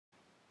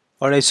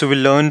Alright, so we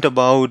learned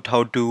about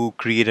how to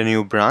create a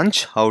new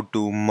branch, how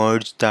to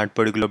merge that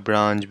particular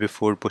branch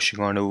before pushing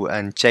onto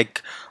and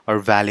check or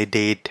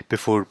validate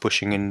before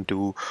pushing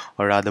into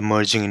or rather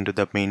merging into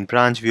the main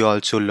branch. We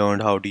also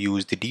learned how to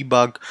use the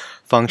debug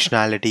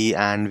functionality,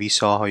 and we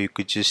saw how you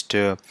could just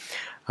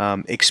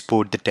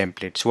export the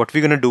template. So what we're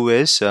going to do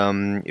is,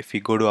 if we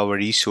go to our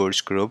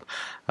resource group,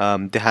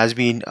 there has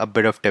been a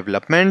bit of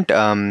development.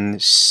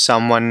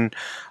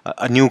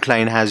 A new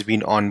client has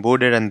been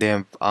onboarded, and they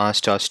have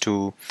asked us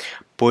to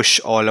push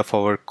all of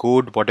our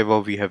code, whatever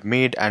we have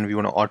made, and we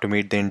want to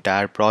automate the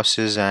entire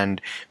process,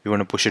 and we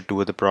want to push it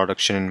to the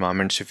production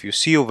environment. So if you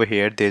see over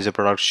here, there's a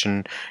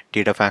production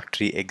data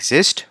factory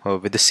exist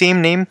with the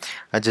same name,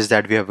 just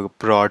that we have a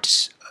prod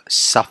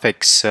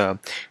suffix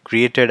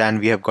created, and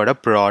we have got a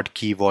prod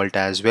key vault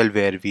as well,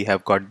 where we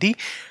have got the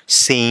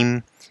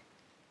same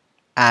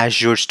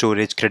Azure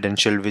storage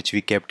credential which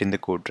we kept in the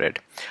code red.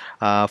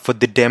 For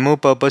the demo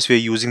purpose, we're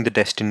using the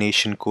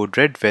destination code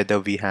red, whether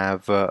we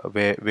have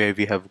where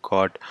we have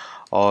got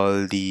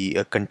all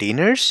the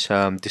containers,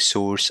 the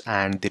source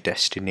and the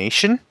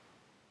destination.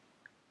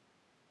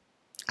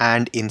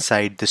 And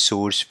inside the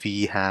source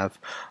we have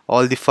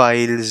all the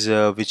files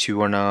which we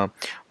wanna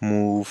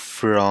move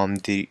from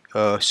the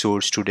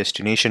source to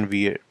destination,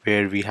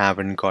 where we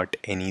haven't got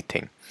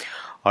anything.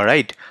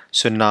 Alright,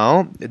 so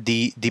now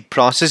the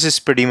process is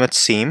pretty much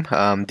same.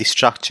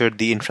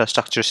 The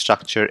infrastructure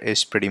structure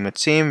is pretty much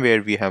same,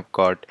 where we have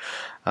got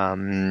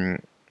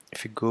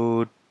if you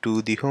go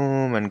to the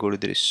home and go to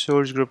the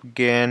resource group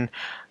again,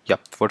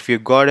 what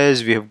we've got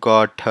is we've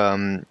got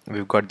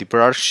the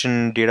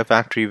production data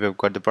factory, we've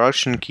got the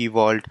production key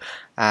vault,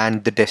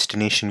 and the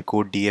destination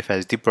code df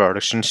as the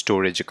production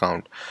storage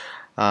account.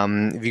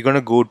 We're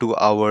gonna go to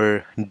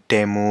our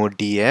demo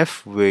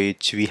df,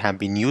 which we have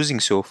been using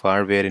so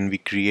far, wherein we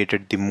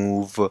created the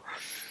move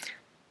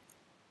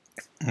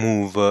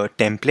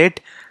template.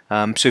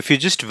 So if you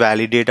just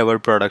validate our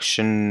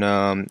production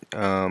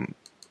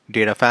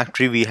data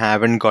factory, we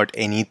haven't got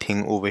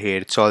anything over here.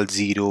 It's all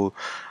zeroth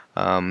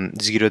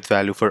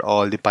value for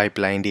all the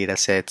pipeline data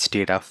sets,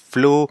 data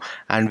flow,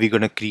 and we're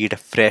going to create a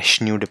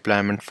fresh new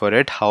deployment for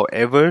it.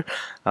 However,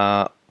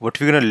 what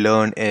we're going to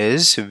learn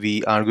is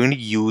we are going to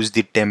use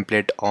the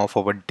template of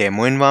our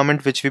demo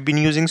environment which we've been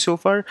using so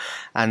far,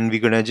 and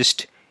we're going to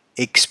just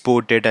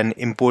export it and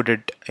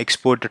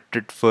export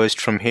it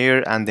first from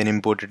here, and then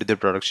import it to the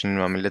production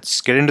environment.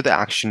 Let's get into the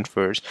action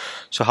first.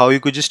 So how you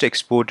could just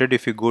export it,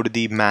 if you go to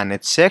the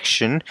manage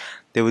section,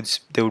 there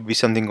would be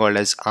something called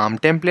as ARM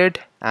template,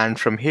 and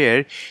from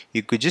here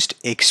you could just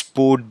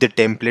export the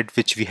template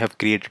which we have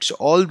created. So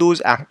all those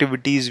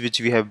activities which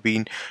we have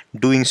been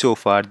doing so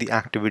far, the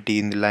activity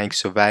in the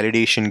likes of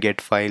validation,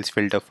 get files,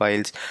 filter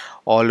files,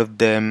 all of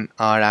them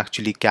are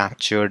actually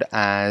captured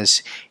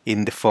as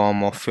in the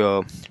form of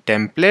a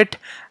template.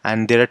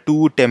 And there are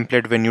two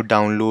templates when you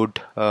download,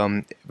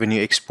 when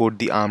you export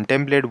the ARM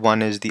template.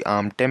 One is the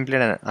ARM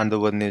template and another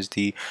one is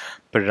the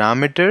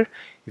parameter.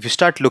 If you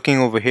start looking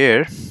over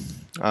here,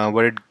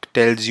 what it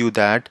tells you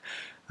that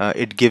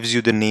it gives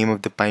you the name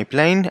of the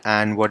pipeline,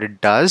 and what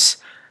it does,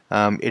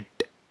 it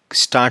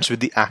starts with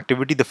the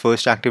activity. The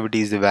first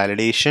activity is the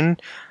validation,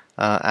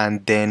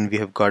 and then we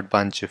have got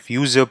bunch of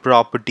user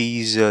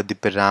properties, the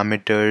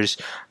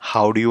parameters,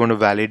 how do you want to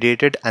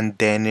validate it, and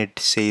then it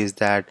says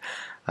that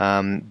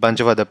bunch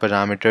of other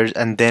parameters,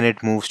 and then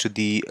it moves to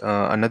the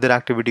another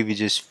activity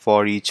which is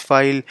for each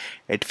file.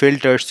 It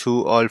filters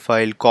through all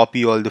file,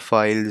 copy all the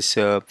files,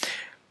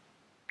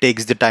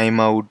 takes the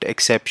timeout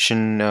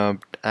exception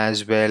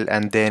as well,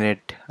 and then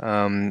it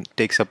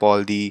takes up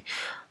all the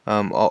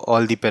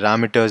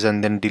parameters,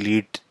 and then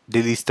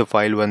deletes the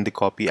file when the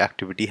copy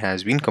activity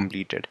has been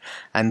completed.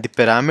 And the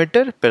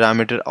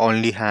parameter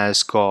only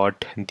has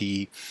got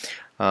the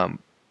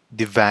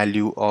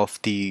value of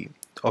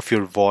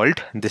your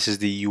vault. This is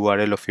the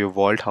URL of your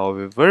vault.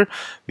 However,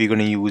 we're going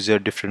to use a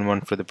different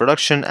one for the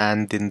production,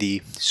 and then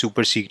the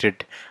super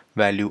secret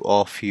value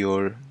of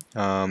your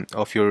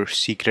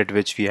secret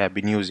which we have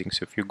been using.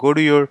 So if you go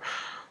to your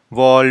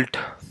vault,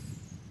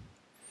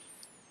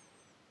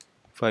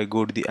 if I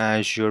go to the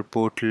Azure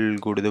portal,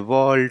 go to the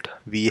vault,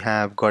 we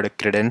have got a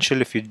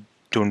credential. If you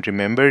don't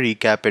remember,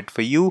 recap it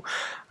for you.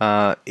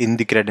 In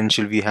the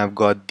credential we have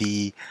got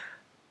the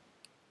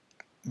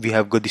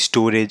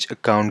storage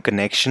account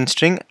connection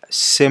string.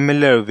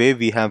 Similar way,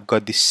 we have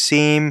got the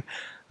same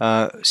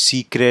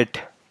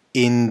secret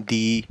in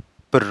the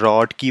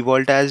prod key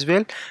vault as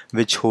well,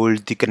 which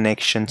holds the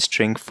connection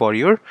string for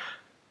your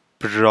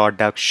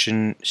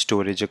production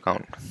storage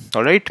account.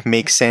 All right,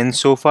 makes sense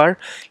so far.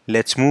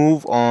 Let's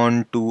move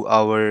on to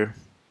our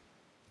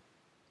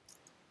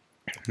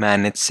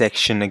manage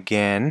section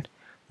again.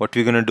 What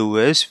we're gonna do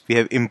is, we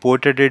have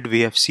imported it,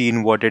 we have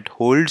seen what it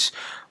holds,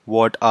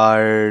 what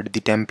are the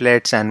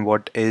templates, and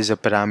what is a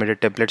parameter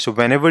template. So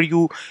whenever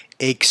you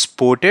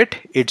export it,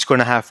 it's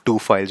gonna have two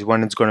files.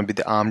 One is gonna be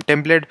the ARM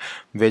template,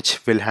 which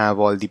will have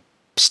all the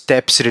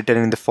steps written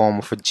in the form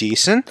of a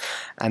JSON,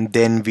 and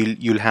then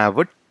you'll have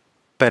a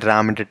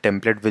parameter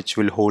template which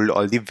will hold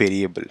all the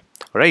variable.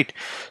 Alright,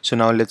 so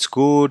now let's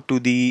go to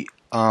the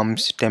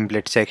arms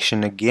template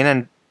section again,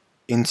 and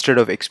instead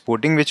of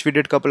exporting, which we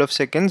did a couple of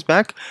seconds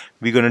back,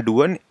 we're gonna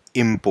do an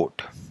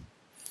import.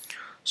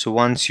 So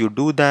once you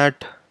do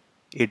that,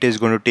 it is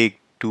going to take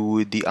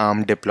to the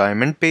ARM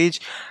deployment page,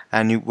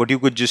 and what you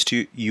could just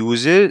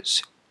use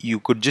is you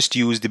could just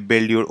use the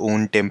build your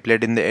own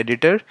template in the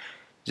editor.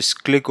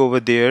 Just click over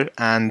there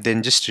and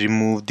then just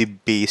remove the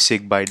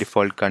basic by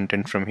default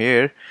content from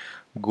here.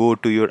 Go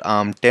to your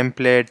ARM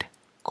template,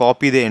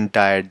 copy the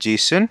entire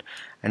JSON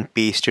and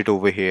paste it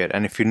over here,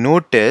 and if you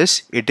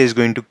notice, it is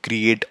going to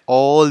create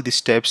all the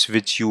steps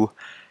which you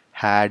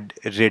had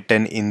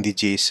written in the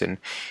JSON.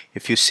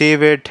 If you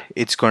save it,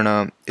 it's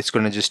gonna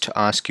just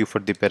ask you for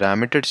the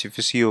parameters. If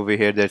you see over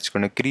here, that's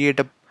gonna create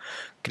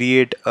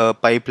a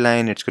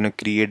pipeline. It's going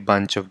to create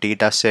bunch of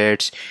data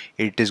sets.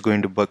 It is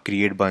going to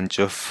create bunch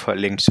of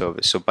linked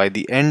service. So by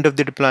the end of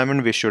the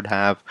deployment, we should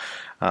have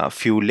a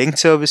few linked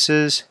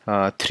services,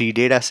 3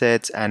 data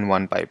sets and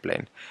 1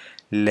 pipeline.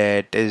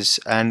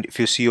 And if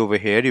you see over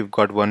here, you've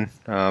got one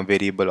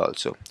variable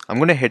also. I'm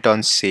going to hit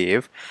on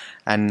save,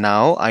 and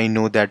now I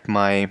know that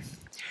my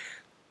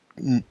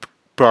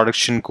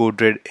production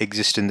code red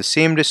exists in the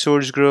same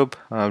resource group.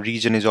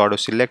 Region is auto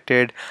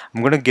selected.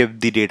 I'm going to give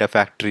the data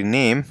factory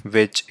name,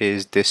 which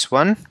is this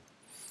one.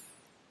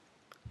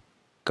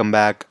 Come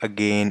back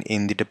again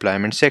in the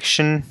deployment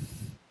section,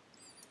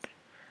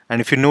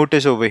 and if you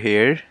notice over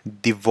here,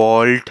 the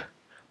vault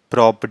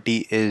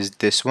property is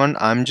this one.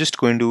 I'm just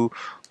going to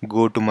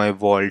go to my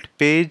vault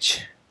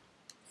page,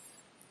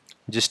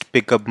 just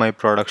pick up my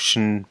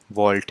production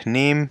vault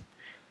name,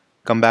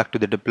 come back to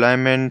the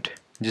deployment,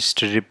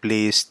 just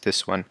replace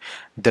this one.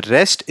 The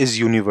rest is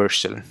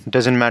universal.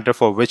 Doesn't matter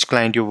for which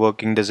client you're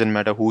working, doesn't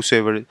matter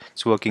whosoever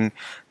is working,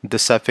 the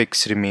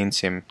suffix remains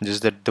same,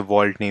 just that the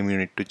vault name you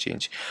need to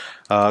change.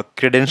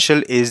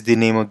 Credential is the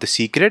name of the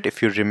secret.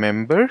 If you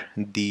remember,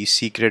 the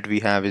secret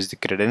we have is the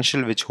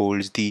credential, which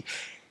holds the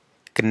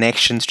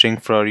connection string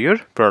for your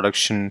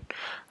production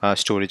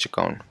storage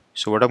account.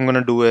 So what I'm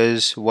gonna do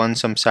is,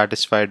 once I'm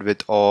satisfied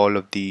with all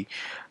of the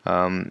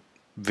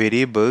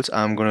variables,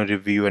 I'm gonna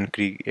review and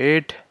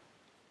create,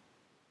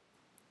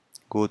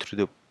 go through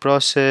the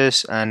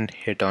process and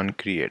hit on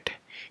create.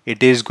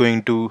 It is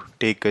going to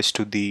take us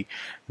to the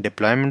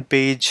deployment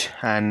page,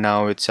 and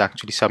now it's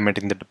actually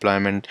submitting the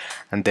deployment,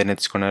 and then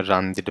it's gonna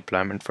run the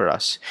deployment for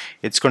us.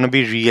 It's gonna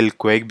be real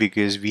quick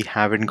because we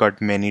haven't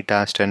got many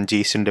tasks, and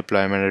JSON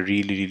deployment are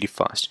really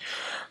fast.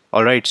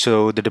 Alright,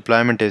 so the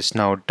deployment is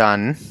now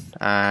done,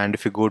 and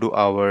if you go to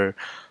our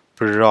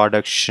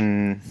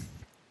production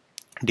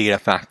data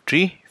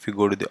factory, if you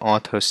go to the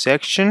author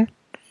section,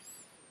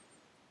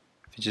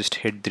 if you just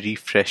hit the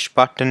refresh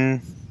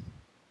button.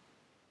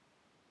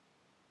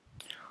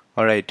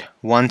 Alright,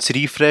 once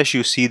refresh,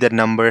 you see that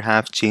number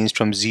have changed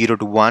from 0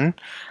 to 1,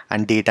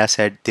 and data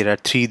set, there are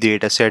 3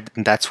 data set.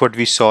 That's what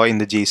we saw in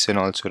the JSON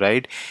also,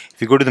 right?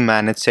 If you go to the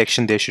manage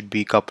section, there should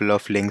be a couple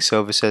of link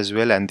service as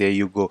well, and there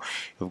you go.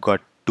 You've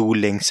got 2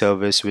 link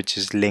service which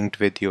is linked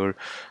with your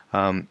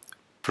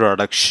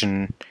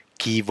production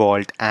key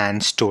vault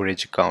and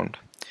storage account.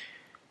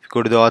 If you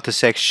go to the author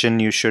section,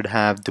 you should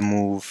have the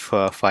move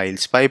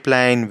files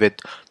pipeline with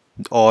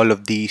all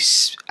of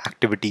these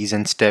activities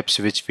and steps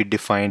which we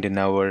defined in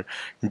our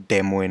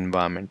demo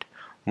environment.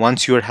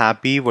 Once you're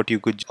happy what you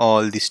could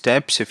all the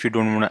steps, if you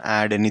don't want to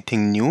add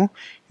anything new,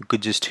 you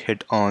could just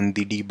hit on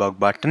the debug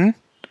button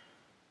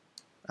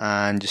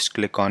and just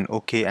click on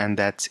OK, and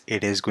that's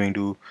it is going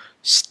to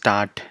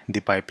start the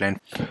pipeline.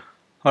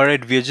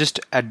 Alright, we are just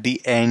at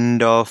the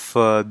end of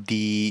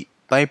the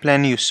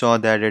pipeline. You saw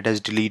that it has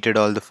deleted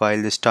all the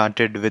files. It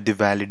started with the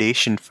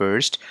validation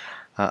first,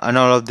 and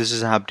all of this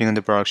is happening in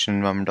the production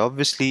environment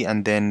obviously,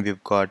 and then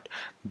we've got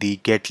the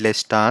get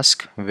list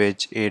task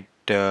which it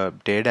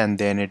did, and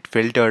then it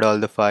filtered all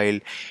the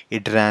file.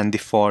 It ran the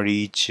for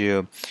each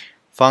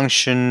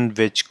function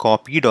which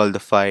copied all the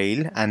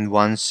file, and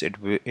once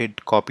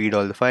it copied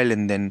all the file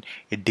and then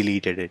it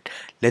deleted it.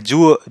 Let's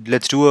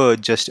do a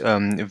just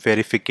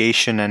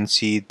verification and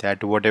see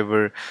that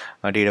whatever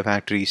data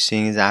factory is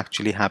seeing is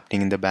actually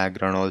happening in the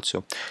background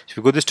also. So if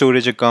you go to the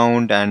storage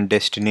account and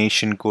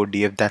destination code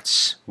df,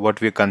 that's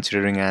what we're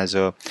considering as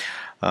a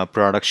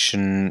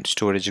production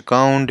storage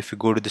account. If you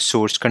go to the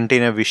source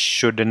container, we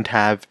shouldn't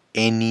have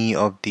any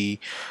of the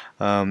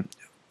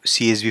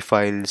CSV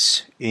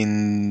files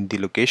in the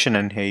location,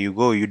 and here you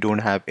go, you don't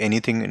have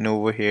anything in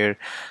over here.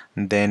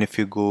 And then if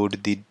you go to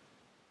the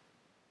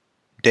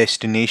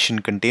destination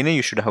container,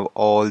 you should have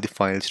all the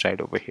files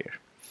right over here.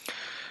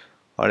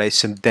 Alright,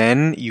 so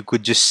then you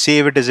could just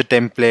save it as a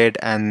template,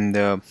 and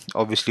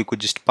obviously you could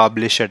just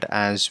publish it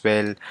as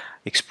well,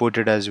 export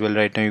it as well.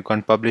 Right now you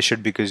can't publish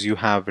it because you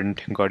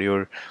haven't got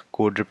your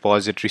code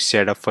repository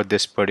set up for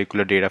this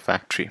particular data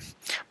factory,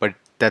 but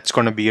that's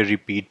going to be a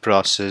repeat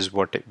process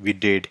what we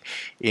did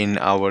in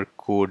our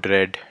code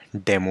red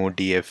demo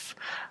df,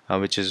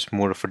 which is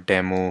more of a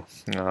demo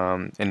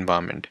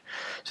environment.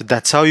 So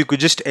that's how you could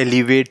just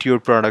elevate your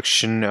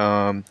production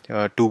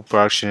to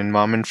production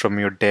environment from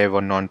your dev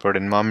or non-prod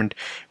environment.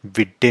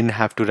 We didn't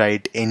have to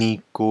write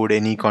any code,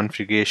 any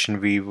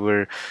configuration.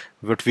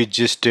 What we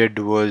just did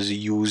was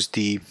use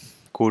the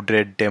code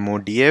red demo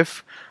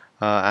df,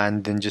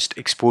 and then just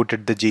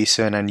exported the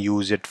JSON and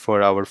use it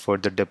for our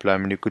further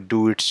deployment. You could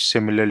do it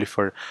similarly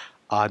for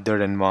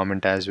other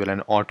environment as well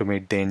and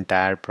automate the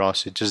entire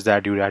process. Just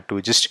that you had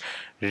to just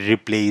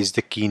replace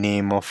the key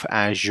name of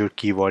Azure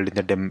Key Vault in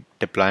the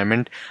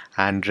deployment,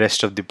 and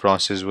rest of the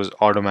process was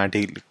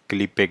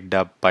automatically picked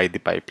up by the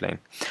pipeline.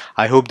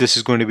 I hope this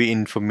is going to be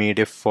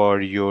informative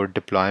for your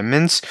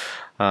deployments,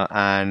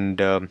 and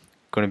going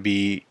to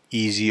be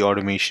easy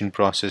automation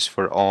process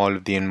for all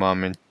of the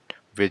environment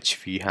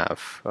which we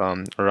have,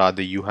 or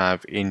rather you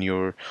have in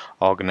your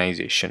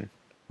organization.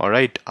 All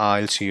right,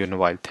 I'll see you in a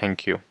while.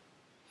 Thank you.